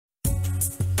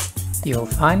You'll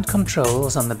find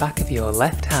controls on the back of your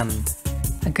left hand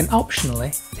and can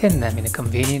optionally pin them in a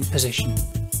convenient position.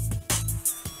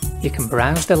 You can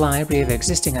browse the library of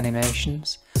existing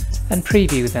animations and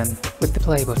preview them with the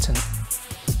play button.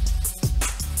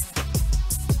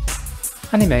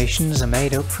 Animations are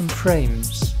made up from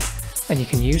frames, and you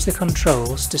can use the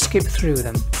controls to skip through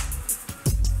them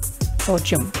or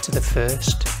jump to the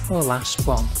first or last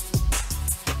one.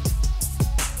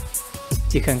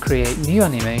 You can create new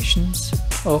animations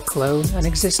or clone an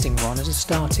existing one as a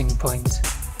starting point.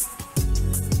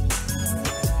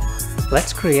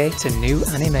 Let's create a new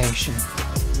animation.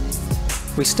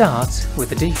 We start with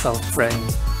the default frame,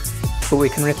 but we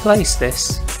can replace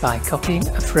this by copying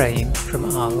a frame from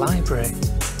our library.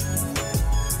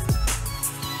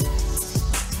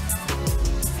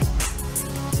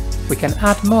 We can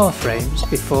add more frames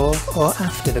before or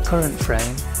after the current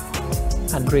frame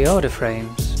and reorder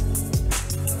frames.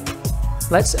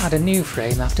 Let's add a new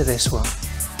frame after this one.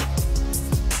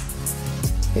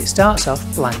 It starts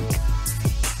off blank,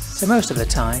 so most of the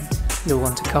time you'll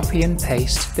want to copy and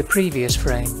paste the previous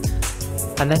frame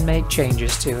and then make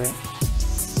changes to it.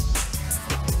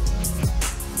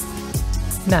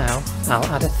 Now I'll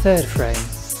add a third frame.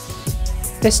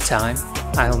 This time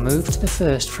I'll move to the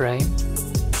first frame,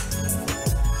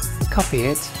 copy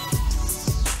it,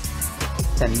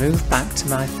 then move back to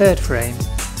my third frame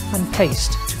and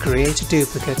paste to create a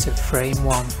duplicate of frame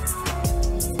 1.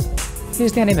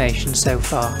 Here's the animation so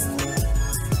far.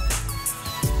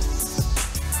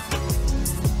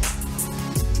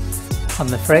 On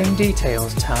the Frame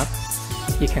Details tab,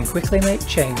 you can quickly make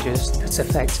changes that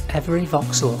affect every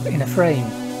voxel in a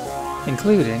frame,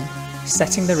 including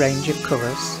setting the range of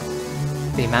colours,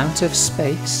 the amount of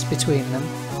space between them,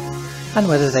 and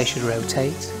whether they should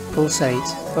rotate,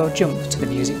 pulsate, or jump to the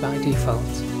music by default.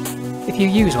 If you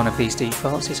use one of these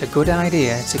defaults, it's a good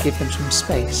idea to give them some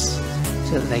space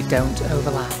so that they don't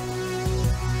overlap.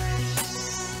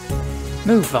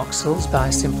 Move voxels by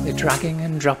simply dragging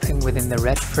and dropping within the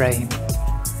red frame.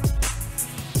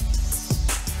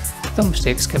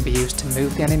 Thumbsticks can be used to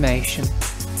move the animation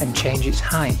and change its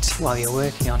height while you're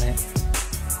working on it.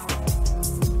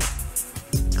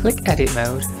 Click Edit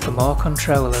Mode for more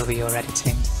control over your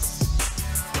editing.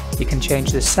 You can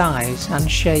change the size and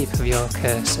shape of your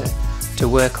cursor to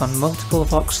work on multiple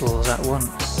voxels at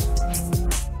once.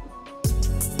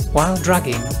 While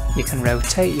dragging, you can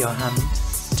rotate your hand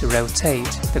to rotate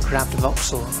the grabbed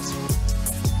voxels.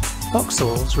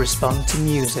 Voxels respond to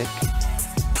music.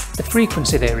 The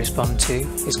frequency they respond to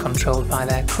is controlled by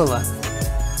their colour.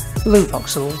 Blue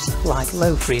voxels like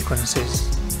low frequencies,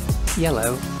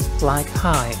 yellow like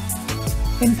high.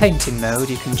 In painting mode,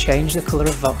 you can change the colour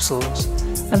of voxels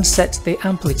and set the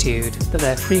amplitude that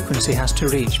their frequency has to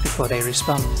reach before they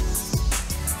respond.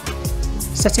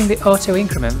 Setting the auto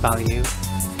increment value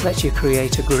lets you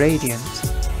create a gradient.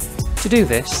 To do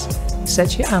this,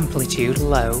 set your amplitude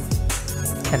low,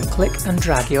 then click and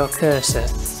drag your cursor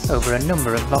over a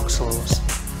number of voxels.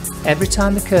 Every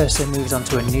time the cursor moves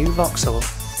onto a new voxel,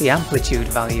 the amplitude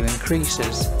value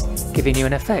increases, giving you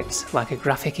an effect like a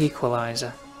graphic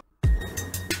equalizer.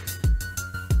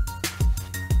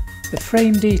 The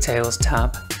Frame Details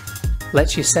tab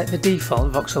lets you set the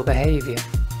default voxel behaviour,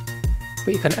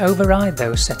 but you can override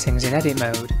those settings in edit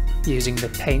mode using the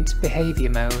Paint Behaviour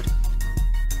mode.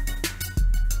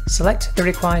 Select the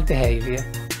required behaviour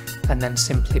and then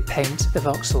simply paint the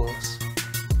voxels.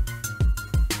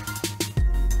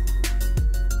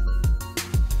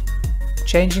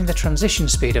 Changing the transition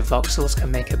speed of voxels can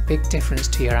make a big difference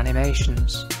to your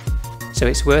animations, so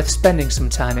it's worth spending some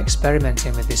time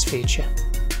experimenting with this feature.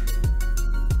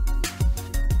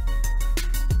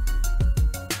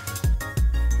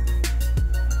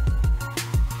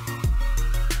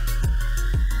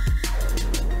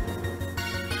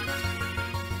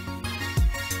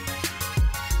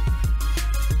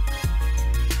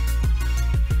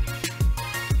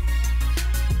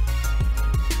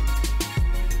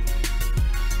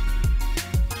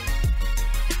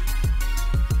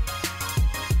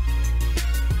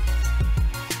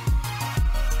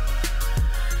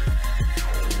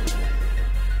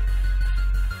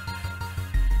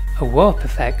 A warp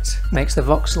effect makes the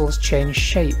voxels change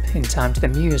shape in time to the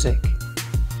music.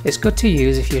 It's good to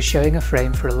use if you're showing a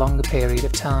frame for a longer period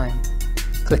of time.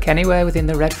 Click anywhere within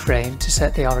the red frame to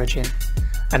set the origin,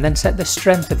 and then set the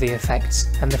strength of the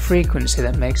effect and the frequency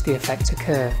that makes the effect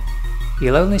occur.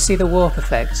 You'll only see the warp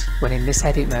effect when in this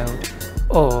edit mode,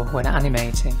 or when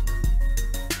animating.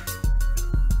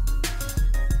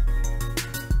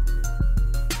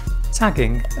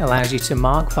 Tagging allows you to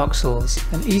mark voxels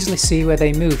and easily see where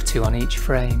they move to on each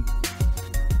frame.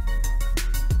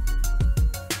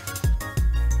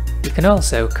 You can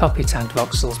also copy tagged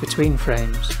voxels between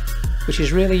frames, which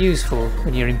is really useful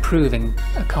when you're improving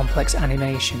a complex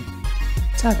animation.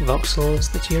 Tag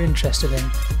voxels that you're interested in.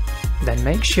 Then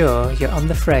make sure you're on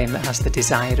the frame that has the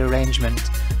desired arrangement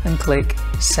and click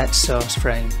Set Source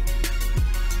Frame.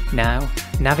 Now,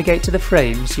 navigate to the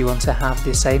frames you want to have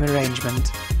the same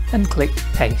arrangement and click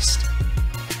Paste.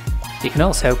 You can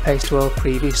also paste to all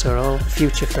previous or all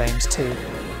future frames too.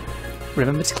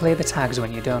 Remember to clear the tags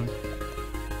when you're done.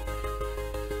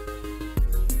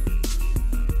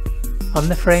 On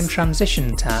the Frame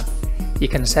Transition tab, you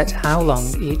can set how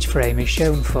long each frame is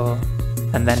shown for,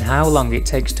 and then how long it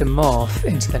takes to morph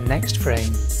into the next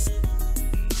frame.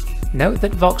 Note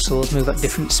that voxels move at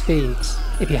different speeds.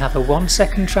 If you have a 1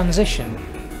 second transition,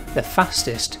 the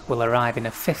fastest will arrive in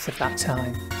a fifth of that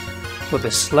time, but the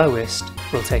slowest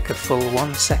will take a full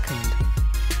 1 second.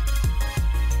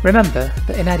 Remember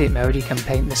that in edit mode you can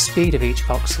paint the speed of each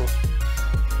voxel.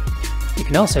 You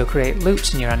can also create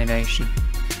loops in your animation.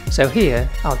 So here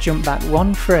I'll jump back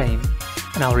 1 frame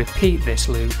and I'll repeat this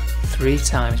loop 3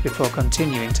 times before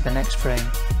continuing to the next frame.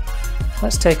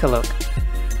 Let's take a look.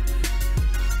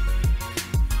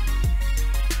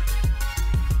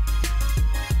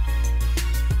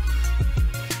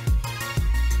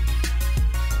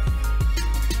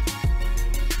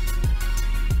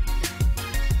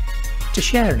 To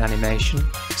share an animation,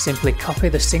 simply copy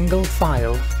the single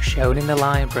file shown in the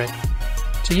library.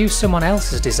 To use someone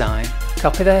else's design,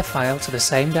 copy their file to the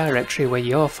same directory where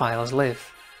your files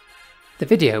live. The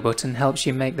video button helps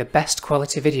you make the best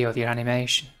quality video of your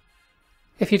animation.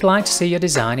 If you'd like to see your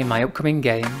design in my upcoming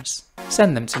games,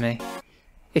 send them to me.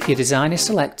 If your design is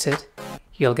selected,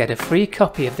 you'll get a free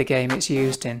copy of the game it's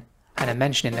used in and a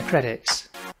mention in the credits.